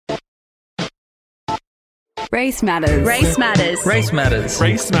Race matters. Race matters. Race matters.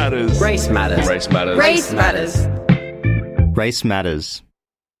 Race matters. Race matters. Race matters. Race matters. Race matters.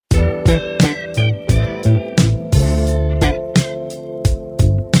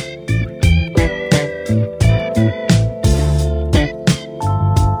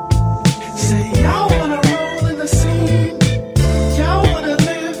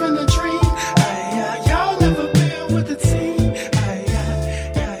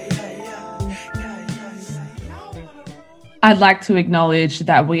 I'd like to acknowledge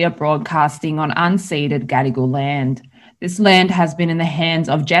that we are broadcasting on unceded Gadigal land. This land has been in the hands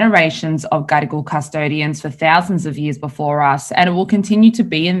of generations of Gadigal custodians for thousands of years before us, and it will continue to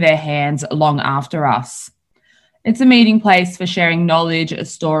be in their hands long after us. It's a meeting place for sharing knowledge,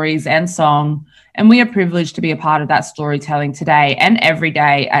 stories, and song, and we are privileged to be a part of that storytelling today and every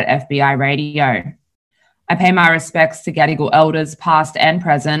day at FBI Radio. I pay my respects to Gadigal elders, past and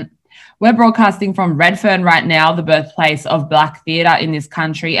present. We're broadcasting from Redfern right now, the birthplace of Black theatre in this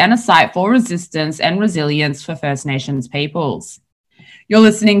country and a site for resistance and resilience for First Nations peoples. You're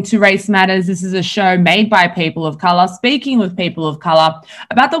listening to Race Matters. This is a show made by people of colour, speaking with people of colour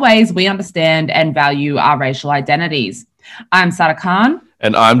about the ways we understand and value our racial identities. I'm Sarah Khan.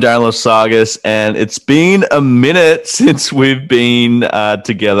 And I'm Darren Lasagas, and it's been a minute since we've been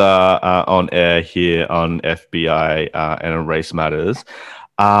together on air here on FBI and on Race Matters.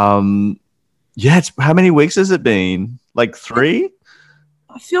 How many weeks has it been? Like 3?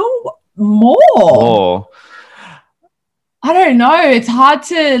 I feel more. I don't know. It's hard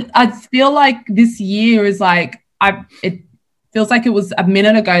to. I feel like this year is like it feels like it was a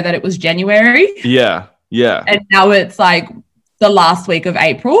minute ago that it was January. Yeah. And now it's like the last week of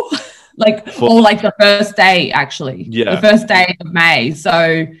April, or like the first day actually. Yeah. The first day of May.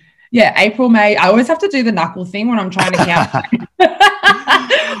 So yeah, April, May. I always have to do the knuckle thing when I'm trying to count.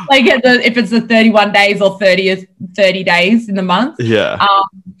 Like if it's the 31 days or 30 days in the month. Yeah.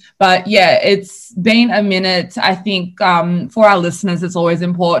 But yeah, it's been a minute. I think for our listeners, it's always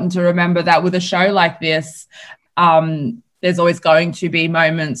important to remember that with a show like this, there's always going to be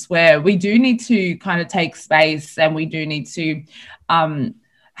moments where we do need to kind of take space, and we do need to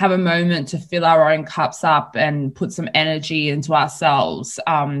have a moment to fill our own cups up and put some energy into ourselves,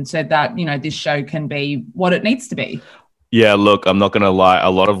 so that, you know, this show can be what it needs to be. Yeah, look, I'm not going to lie. A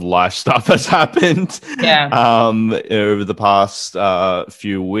lot of life stuff has happened. Yeah. Over the past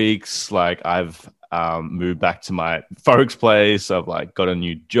few weeks. Like, I've moved back to my folks' place. I've got a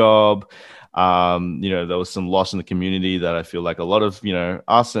new job. There was some loss in the community that I feel like a lot of,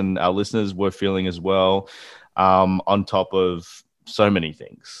 us and our listeners were feeling as well. On top of so many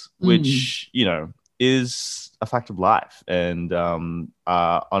things, which, is a fact of life. And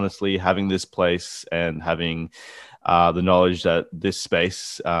honestly, having this place and having the knowledge that this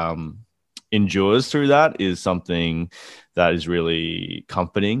space endures through that is something that is really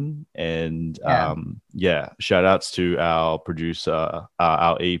comforting. And shout outs to our producer,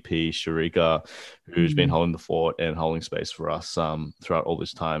 our EP, Sharika, who's been holding the fort and holding space for us throughout all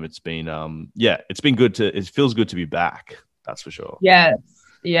this time. It's been it feels good to be back. That's for sure. Yeah.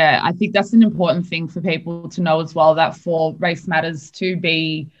 I think that's an important thing for people to know as well, that for Race Matters to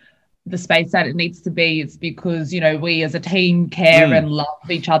be the space that it needs to be, it's because, we as a team care and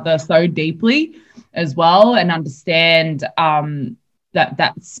love each other so deeply as well, and understand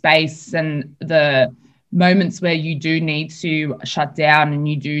that space and the moments where you do need to shut down and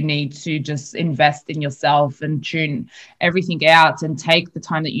you do need to just invest in yourself and tune everything out and take the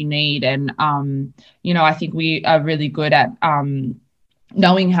time that you need. And, I think we are really good at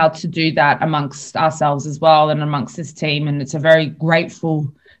knowing how to do that amongst ourselves as well and amongst this team. And it's a very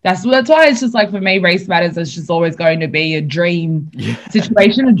grateful. That's why it's just like, for me, Race Matters is just always going to be a dream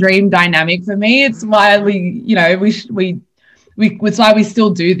situation, a dream dynamic for me. It's why it's why we still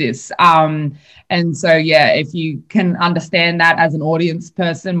do this. And so, if you can understand that as an audience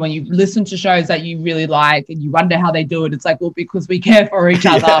person, when you listen to shows that you really like and you wonder how they do it, it's like, well, because we care for each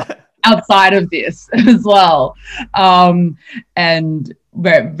other outside of this as well. And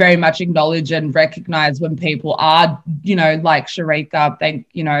very much acknowledge and recognize when people are, like Sharika,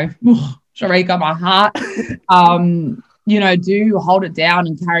 Sharika, my heart, do hold it down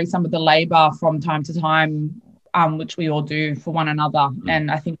and carry some of the labor from time to time, which we all do for one another.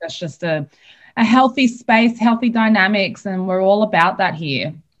 And I think that's just a healthy space, healthy dynamics, and we're all about that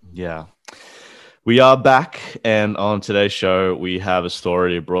here. Yeah. We are back, and on today's show, we have a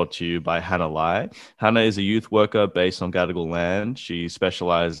story brought to you by Hannah Lai. Hannah is a youth worker based on Gadigal land. She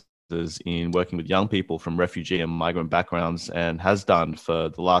specializes in working with young people from refugee and migrant backgrounds and has done for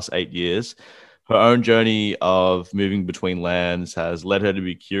the last 8 years. Her own journey of moving between lands has led her to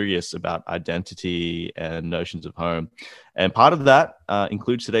be curious about identity and notions of home. And part of that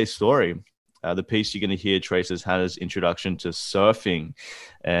includes today's story. The piece you're going to hear traces Hannah's introduction to surfing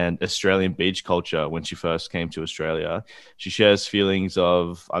and Australian beach culture when she first came to Australia. She shares feelings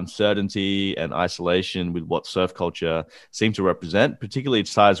of uncertainty and isolation with what surf culture seemed to represent, particularly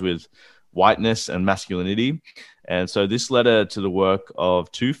its ties with whiteness and masculinity. And so this led her to the work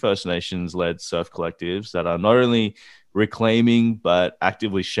of two First Nations-led surf collectives that are not only reclaiming but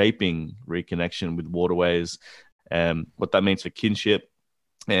actively shaping reconnection with waterways and what that means for kinship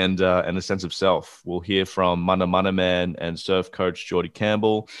and a sense of self. We'll hear from Mana Mana Man and surf coach Geordie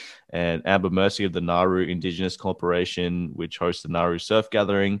Campbell and Amber Mercy of the Nauru Indigenous Corporation, which hosts the Nauru Surf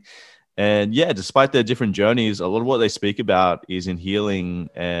Gathering. And yeah, despite their different journeys, a lot of what they speak about is in healing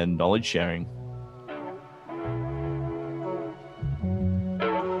and knowledge sharing.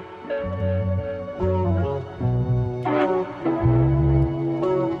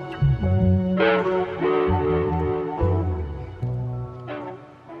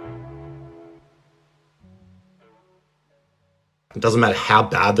 It doesn't matter how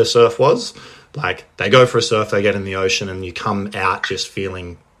bad the surf was. Like, they go for a surf, they get in the ocean, and you come out just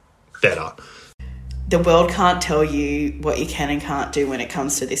feeling better. The world can't tell you what you can and can't do when it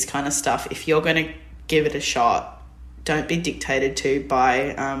comes to this kind of stuff. If you're going to give it a shot, don't be dictated to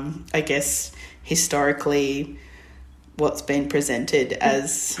by, I guess, historically what's been presented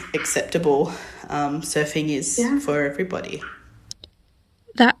as acceptable. Surfing is for everybody.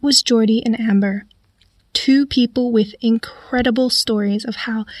 That was Geordie and Amber. Two people with incredible stories of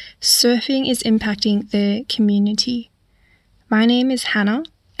how surfing is impacting their community. My name is Hannah,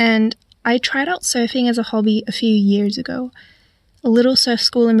 and I tried out surfing as a hobby a few years ago. A little surf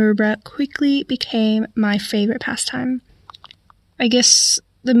school in Maroubra quickly became my favourite pastime. I guess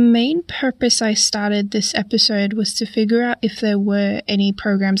the main purpose I started this episode was to figure out if there were any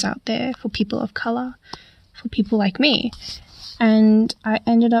programs out there for people of colour, for people like me. And I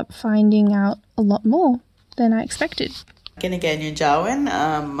ended up finding out a lot more than I expected. Ginaganyan Jarwin.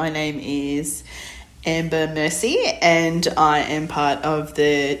 My name is Amber Mercy, and I am part of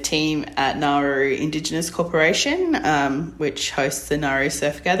the team at Nauru Indigenous Corporation, which hosts the Nauru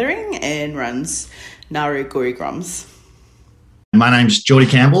Surf Gathering and runs Nauru Guri Groms. My name's Geordie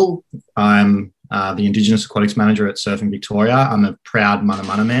Campbell. I'm the Indigenous Aquatics Manager at Surfing Victoria. I'm a proud Mana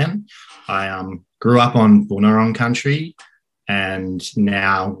Mana man. I grew up on Boonwurrung country and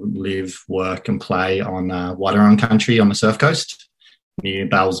now live, work and play on Wadawurrung country on the surf coast near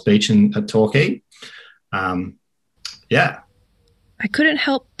Bells Beach at Torquay. I couldn't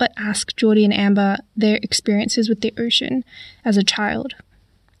help but ask Geordie and Amber their experiences with the ocean as a child.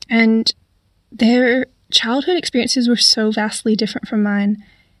 And their childhood experiences were so vastly different from mine.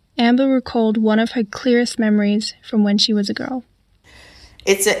 Amber recalled one of her clearest memories from when she was a girl.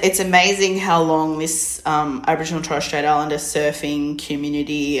 It's amazing how long this Aboriginal and Torres Strait Islander surfing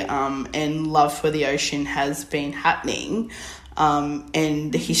community and love for the ocean has been happening.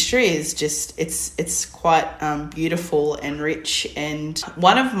 And the history is just, it's quite beautiful and rich. And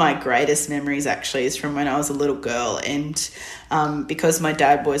one of my greatest memories actually is from when I was a little girl. And because my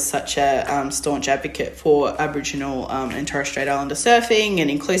dad was such a staunch advocate for Aboriginal and Torres Strait Islander surfing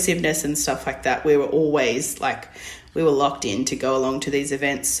and inclusiveness and stuff like that, we were always we were locked in to go along to these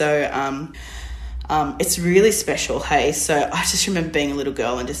events. So it's really special, hey? So I just remember being a little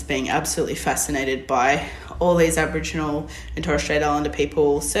girl and just being absolutely fascinated by all these Aboriginal and Torres Strait Islander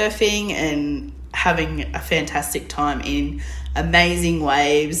people surfing and having a fantastic time in amazing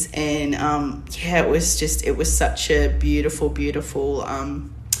waves. And it was such a beautiful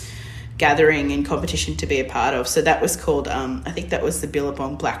gathering and competition to be a part of. So that was called, I think that was the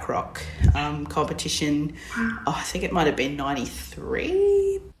Billabong Black Rock competition. I think it might have been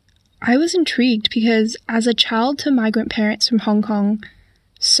 93. I was intrigued because as a child to migrant parents from Hong Kong,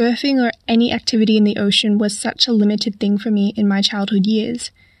 surfing or any activity in the ocean was such a limited thing for me in my childhood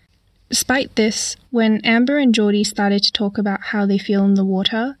years. Despite this, when Amber and Geordie started to talk about how they feel in the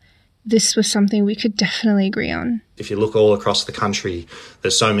water, this was something we could definitely agree on. If you look all across the country,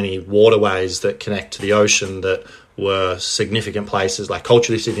 there's so many waterways that connect to the ocean that were significant places, like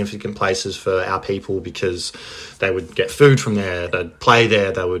culturally significant places for our people, because they would get food from there, they'd play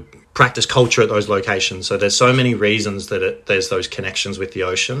there, they would practice culture at those locations. So there's so many reasons that there's those connections with the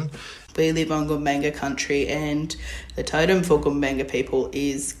ocean. We live on Gumbaynggirr country, and the totem for Gumbaynggirr people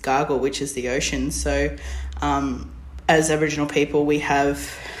is Gargle, which is the ocean. So as Aboriginal people, we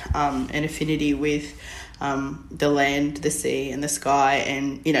have an affinity with the land, the sea and the sky,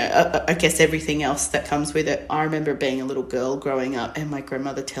 and, you know, I guess everything else that comes with it. I remember being a little girl growing up and my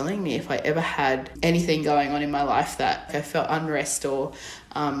grandmother telling me if I ever had anything going on in my life that I felt unrest or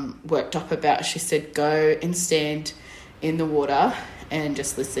worked up about, she said, go and stand in the water and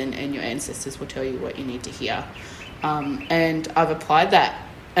just listen, and your ancestors will tell you what you need to hear. And I've applied that.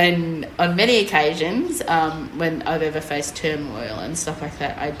 And on many occasions, when I've ever faced turmoil and stuff like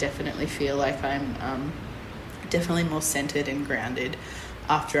that, I definitely feel like I'm definitely more centered and grounded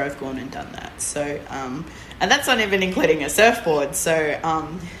after I've gone and done that. So, and that's not even including a surfboard. So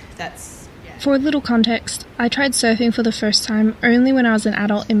that's... Yeah. For a little context, I tried surfing for the first time only when I was an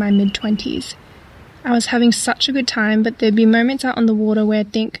adult in my mid-20s. I was having such a good time, but there'd be moments out on the water where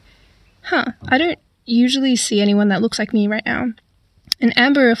I'd think, I don't usually see anyone that looks like me right now. And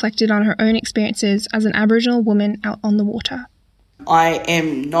Amber reflected on her own experiences as an Aboriginal woman out on the water. I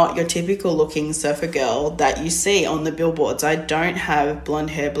am not your typical looking surfer girl that you see on the billboards. I don't have blonde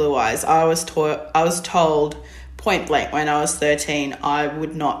hair, blue eyes. I was told point blank when I was 13 I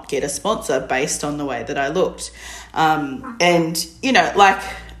would not get a sponsor based on the way that I looked. And, you know, like,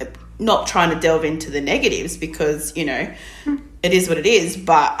 not trying to delve into the negatives because, you know, it is what it is,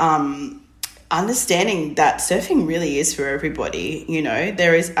 but understanding that surfing really is for everybody. You know,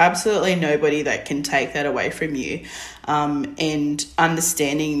 there is absolutely nobody that can take that away from you. And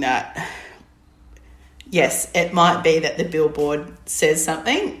understanding that, yes, it might be that the billboard says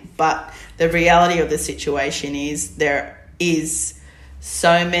something, but the reality of the situation is there is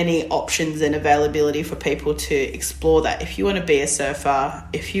so many options and availability for people to explore that. If you want to be a surfer,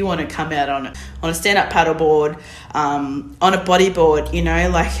 if you want to come out on a stand-up paddleboard, on a bodyboard, you know,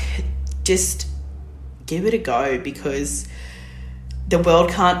 like, just give it a go, because the world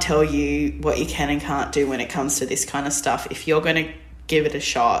can't tell you what you can and can't do when it comes to this kind of stuff. If you're going to give it a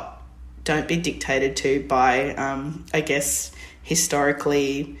shot, don't be dictated to by, I guess,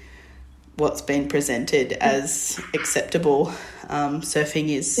 historically what's been presented as acceptable. Surfing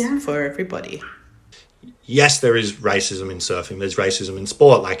is for everybody. Yes, there is racism in surfing. There's racism in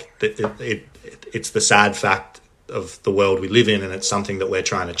sport. Like, it's the sad fact of the world we live in, and it's something that we're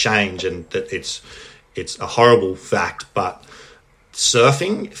trying to change, and that it's a horrible fact. But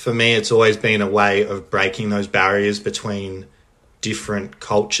surfing, for me, it's always been a way of breaking those barriers between different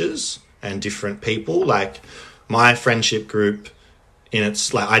cultures and different people. Like, my friendship group,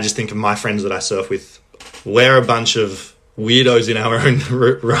 I just think of my friends that I surf with, we're a bunch of weirdos in our own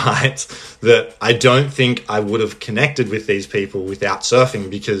right, that I don't think I would have connected with these people without surfing,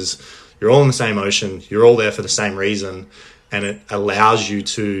 because you're all in the same ocean, you're all there for the same reason, and it allows you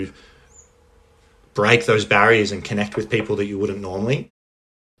to break those barriers and connect with people that you wouldn't normally.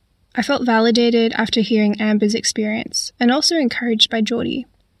 I felt validated after hearing Amber's experience, and also encouraged by Geordie.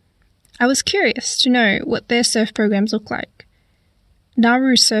 I was curious to know what their surf programs look like.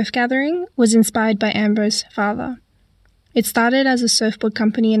 Nauru Surf Gathering was inspired by Amber's father. It started as a surfboard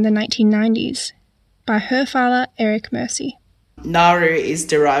company in the 1990s by her father, Eric Mercy. Nauru is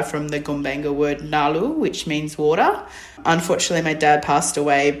derived from the Gumbaynggirr word Nalu, which means water. Unfortunately, my dad passed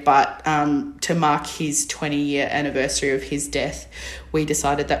away, but to mark his 20-year anniversary of his death, we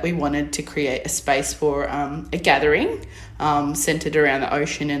decided that we wanted to create a space for a gathering centred around the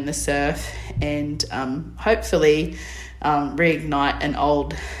ocean and the surf, and hopefully reignite an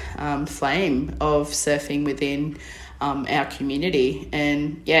old flame of surfing within our community.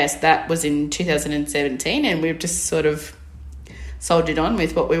 And yes, that was in 2017, and we've just sort of soldiered on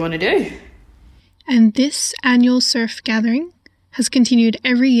with what we want to do. And this annual surf gathering has continued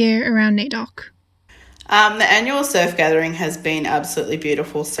every year around NAIDOC. The annual surf gathering has been absolutely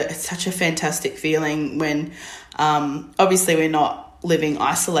beautiful. So it's such a fantastic feeling when, obviously we're not living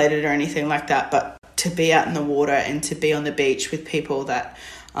isolated or anything like that, but to be out in the water and to be on the beach with people that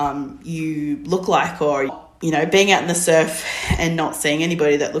you look like, or, you know, being out in the surf and not seeing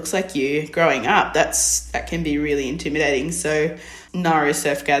anybody that looks like you growing up, that can be really intimidating. So Nauru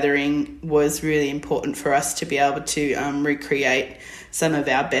Surf Gathering was really important for us to be able to recreate some of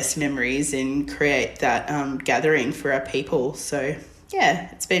our best memories and create that gathering for our people. So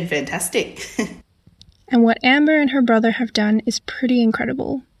yeah, it's been fantastic. And what Amber and her brother have done is pretty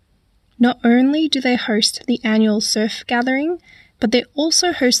incredible. Not only do they host the annual surf gathering, but they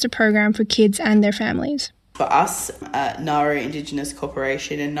also host a program for kids and their families. For us at Nauru Indigenous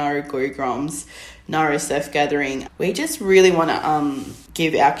Corporation and Nauru Guru-Groms, Nauru Surf Gathering, we just really want to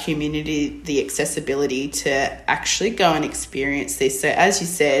give our community the accessibility to actually go and experience this. So as you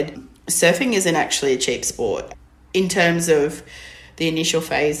said, surfing isn't actually a cheap sport. In terms of the initial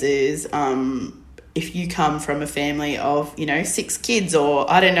phases, if you come from a family of, 6 kids, or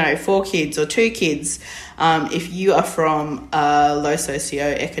 4 kids or 2 kids, if you are from a low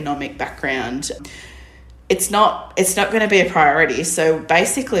socioeconomic background, it's not going to be a priority. So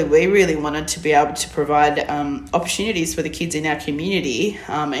basically, we really wanted to be able to provide opportunities for the kids in our community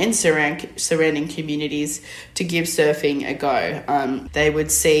and surrounding communities to give surfing a go. They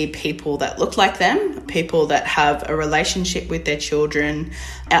would see people that look like them, people that have a relationship with their children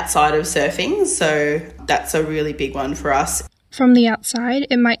outside of surfing. So that's a really big one for us. From the outside,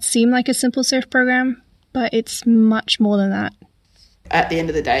 it might seem like a simple surf program, but it's much more than that. At the end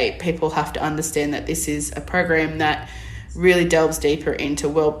of the day, people have to understand that this is a program that really delves deeper into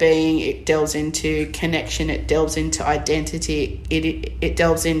well-being, it delves into connection, it delves into identity, it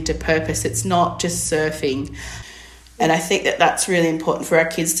delves into purpose. It's not just surfing. And I think that that's really important for our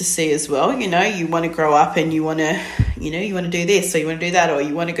kids to see as well. You want to grow up and you want to do this, or you want to do that, or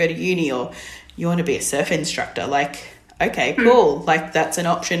you want to go to uni, or you want to be a surf instructor. Like, okay, cool. Like, that's an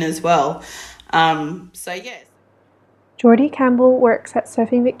option as well. Yes. Geordie Campbell works at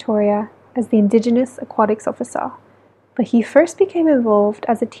Surfing Victoria as the Indigenous Aquatics Officer, but he first became involved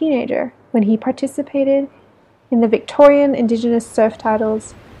as a teenager when he participated in the Victorian Indigenous surf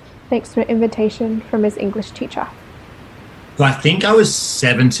titles thanks to an invitation from his English teacher. So I think I was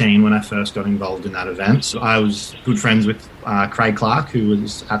 17 when I first got involved in that event. So I was good friends with Craig Clark, who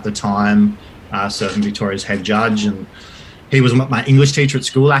was at the time Surfing Victoria's head judge, and he was my English teacher at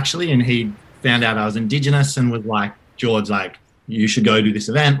school actually, and he found out I was Indigenous and was like, George, like, you should go do this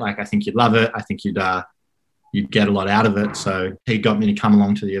event. Like, I think you'd love it. I think you'd get a lot out of it. So he got me to come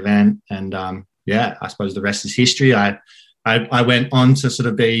along to the event, and I suppose the rest is history. I went on to sort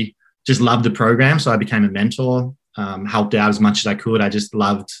of just love the program. So I became a mentor, helped out as much as I could. I just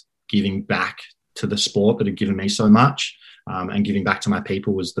loved giving back to the sport that had given me so much, and giving back to my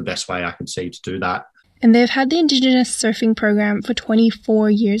people was the best way I could see to do that. And they've had the Indigenous surfing program for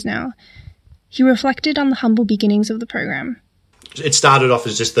 24 years now. He reflected on the humble beginnings of the program. It started off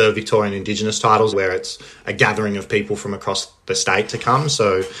as just the Victorian Indigenous titles, where it's a gathering of people from across the state to come.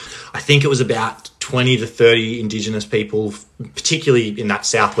 So I think it was about 20 to 30 Indigenous people, particularly in that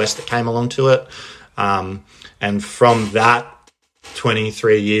southwest, that came along to it. And from that,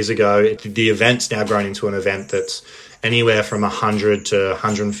 23 years ago, the event's now grown into an event that's anywhere from 100 to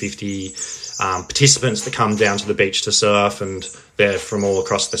 150 participants that come down to the beach to surf, and they're from all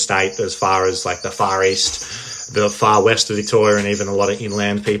across the state, as far as like the far east, the far west of Victoria, and even a lot of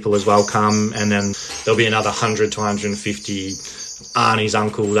inland people as well come. And then there'll be another 100 to 150 aunties,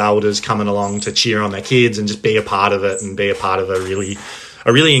 uncles, elders coming along to cheer on their kids and just be a part of it, and be a part of a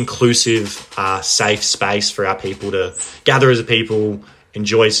really inclusive, safe space for our people to gather as a people,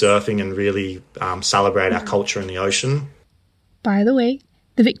 enjoy surfing, and really celebrate our culture in the ocean. By the way,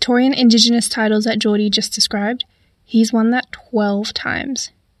 the Victorian Indigenous titles that Geordie just described, he's won that 12 times.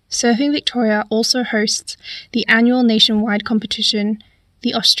 Surfing Victoria also hosts the annual nationwide competition,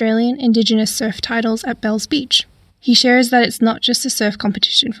 the Australian Indigenous Surf Titles at Bells Beach. He shares that it's not just a surf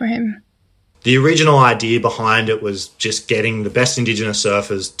competition for him. The original idea behind it was just getting the best Indigenous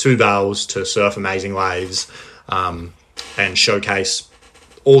surfers to Bells to surf amazing waves, and showcase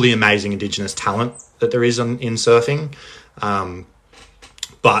all the amazing Indigenous talent that there is in surfing.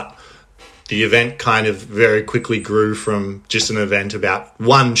 But the event kind of very quickly grew from just an event about,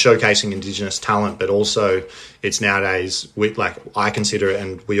 one, showcasing Indigenous talent, but also it's nowadays, I consider it,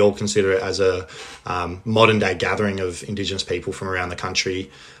 and we all consider it, as a modern day gathering of Indigenous people from around the country.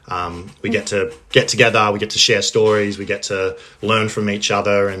 We get to get together, we get to share stories, we get to learn from each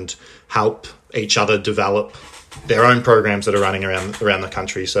other and help each other develop their own programs that are running around the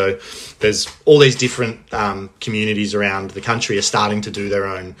country. So there's all these different communities around the country are starting to do their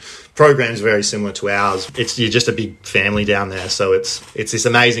own programs very similar to ours. You're just a big family down there. So it's this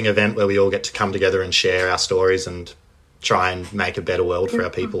amazing event where we all get to come together and share our stories and try and make a better world for our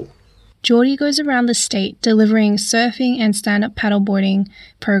people. Geordie goes around the state delivering surfing and stand-up paddleboarding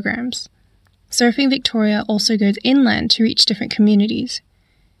programs. Surfing Victoria also goes inland to reach different communities.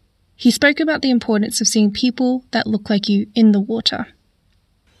 He spoke about the importance of seeing people that look like you in the water.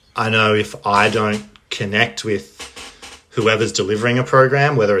 I know if I don't connect with whoever's delivering a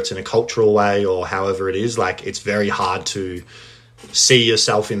program, whether it's in a cultural way or however it is, it's very hard to see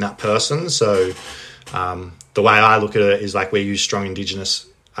yourself in that person. So the way I look at it is we use strong Indigenous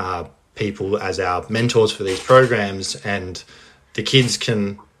people as our mentors for these programs, and the kids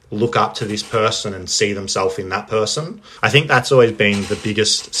can look up to this person and see themselves in that person. I think that's always been the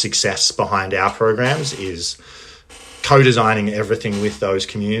biggest success behind our programs, is co-designing everything with those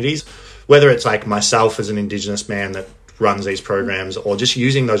communities. Whether it's myself as an Indigenous man that runs these programs, or just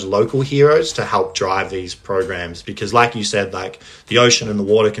using those local heroes to help drive these programs. Because like you said, like the ocean and the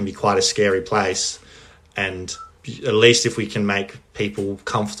water can be quite a scary place, and at least if we can make people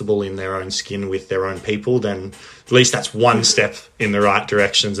comfortable in their own skin with their own people, then at least that's one step in the right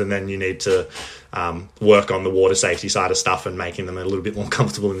directions. And then you need to work on the water safety side of stuff and making them a little bit more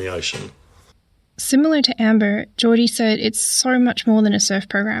comfortable in the ocean. Similar to Amber, Geordie said it's so much more than a surf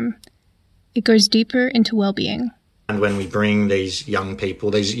program. It goes deeper into well-being. And when we bring these young people,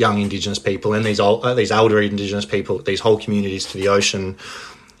 these young Indigenous people and these elder Indigenous people, these whole communities to the ocean,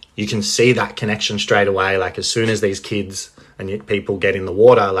 you can see that connection straight away. Like as soon as these kids and people get in the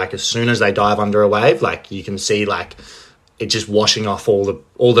water, like as soon as they dive under a wave, like you can see like it just washing off all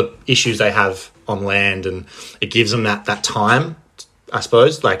the issues they have on land, and it gives them that time, I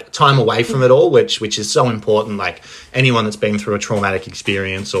suppose, like time away from it all, which is so important. Like anyone that's been through a traumatic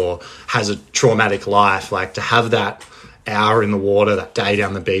experience or has a traumatic life, like to have that hour in the water, that day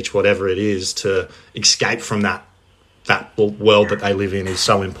down the beach, whatever it is, to escape from that world that they live in is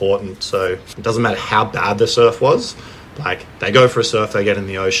so important. So it doesn't matter how bad the surf was, like they go for a surf, they get in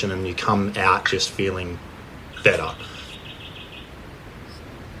the ocean, and you come out just feeling better.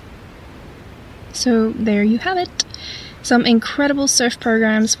 So there you have it. Some incredible surf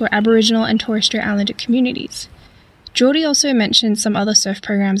programs for Aboriginal and Torres Strait Islander communities. Geordie also mentioned some other surf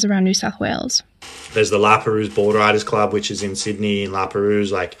programs around New South Wales. There's the La Perouse Board Riders Club, which is in Sydney, in La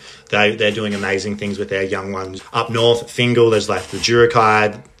Perouse. Like they're doing amazing things with their young ones. Up north at Fingal, there's like the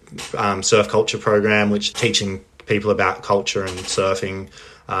Jurukide surf culture program, which is teaching people about culture and surfing.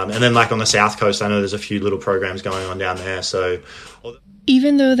 And then like on the south coast, I know there's a few little programs going on down there. So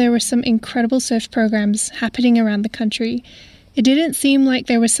even though there were some incredible surf programs happening around the country, it didn't seem like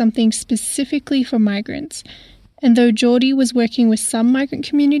there was something specifically for migrants. And though Geordie was working with some migrant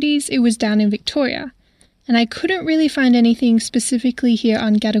communities, it was down in Victoria. And I couldn't really find anything specifically here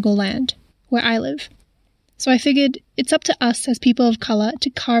on Gadigal land, where I live. So I figured it's up to us as people of colour to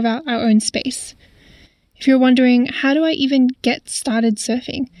carve out our own space. If you're wondering, how do I even get started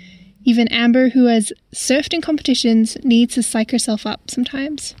surfing? Even Amber, who has surfed in competitions, needs to psych herself up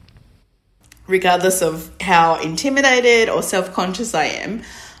sometimes. Regardless of how intimidated or self-conscious I am,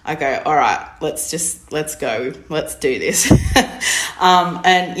 I go, all right, let's go, let's do this.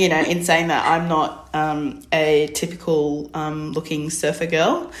 And, you know, in saying that, I'm not a typical looking surfer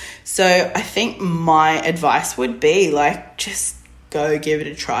girl. So I think my advice would be, like, just go give it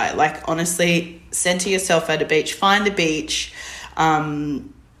a try. Like, honestly, center yourself at a beach, find a beach,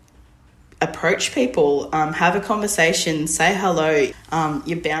 approach people, have a conversation, say hello.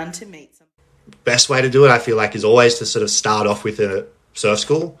 You're bound to meet some. Best way to do it, I feel like, is always to sort of start off with a surf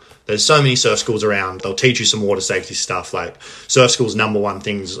school. There's so many surf schools around. They'll teach you some water safety stuff. Like surf school's number one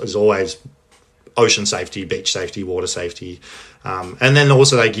thing is always ocean safety, beach safety, water safety. And then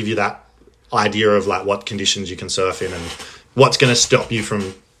also they give you that idea of like what conditions you can surf in and what's going to stop you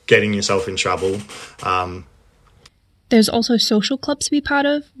from getting yourself in trouble. There's also social clubs to be part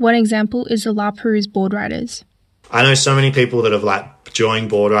of. One example is the La Perouse Board Riders. I know so many people that have like joined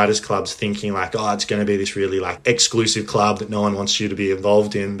board riders clubs thinking like, oh, it's going to be this really like exclusive club that no one wants you to be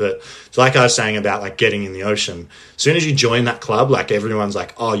involved in. But it's like I was saying about like getting in the ocean. As soon as you join that club, like everyone's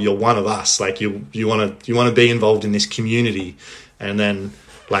like, oh, you're one of us. Like you want to be involved in this community. And then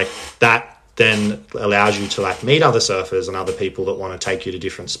like that then allows you to like meet other surfers and other people that want to take you to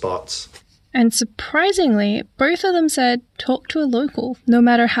different spots. And surprisingly, both of them said talk to a local, no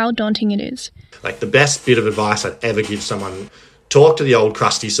matter how daunting it is. Like the best bit of advice I'd ever give someone, talk to the old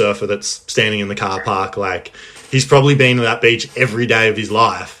crusty surfer that's standing in the car park. Like he's probably been to that beach every day of his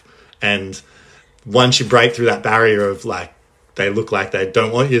life. And once you break through that barrier of like, they look like they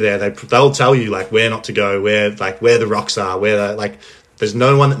don't want you there, they'll tell you like where not to go, where the rocks are, there's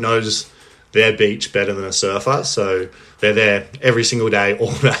no one that knows their beach better than a surfer. So they're there every single day,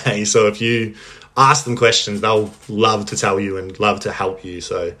 all day. So if you ask them questions, they'll love to tell you and love to help you.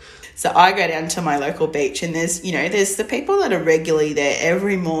 So I go down to my local beach and there's the people that are regularly there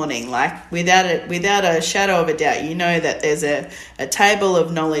every morning, like without a shadow of a doubt, you know that there's a table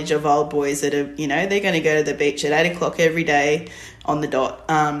of knowledge of old boys that are, they're going to go to the beach at 8 o'clock every day on the dot.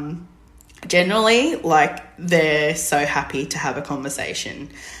 Generally, like they're so happy to have a conversation.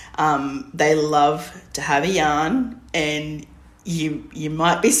 They love to have a yarn, and you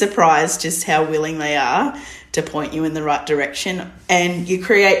might be surprised just how willing they are to point you in the right direction, and you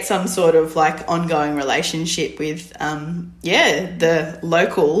create some sort of like ongoing relationship with the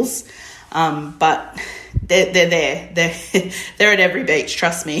locals, but they're there. They're at every beach,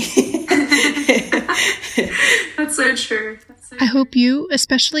 trust me. That's so true. I hope you,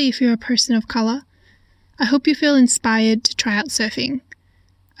 especially if you're a person of colour, I hope you feel inspired to try out surfing.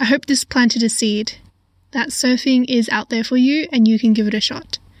 I hope this planted a seed that surfing is out there for you and you can give it a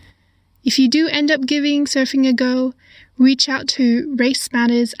shot. If you do end up giving surfing a go, reach out to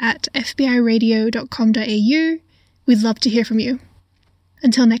racematters@fbiradio.com.au. We'd love to hear from you.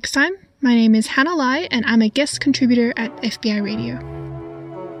 Until next time, my name is Hannah Lai and I'm a guest contributor at FBI Radio.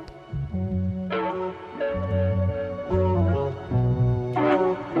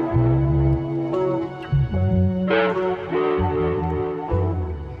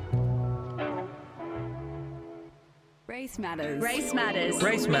 Race matters. Race matters.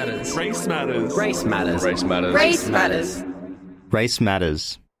 Race matters. Race matters. Race matters. Race matters. Race matters. Race matters. Race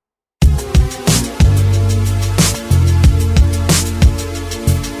matters.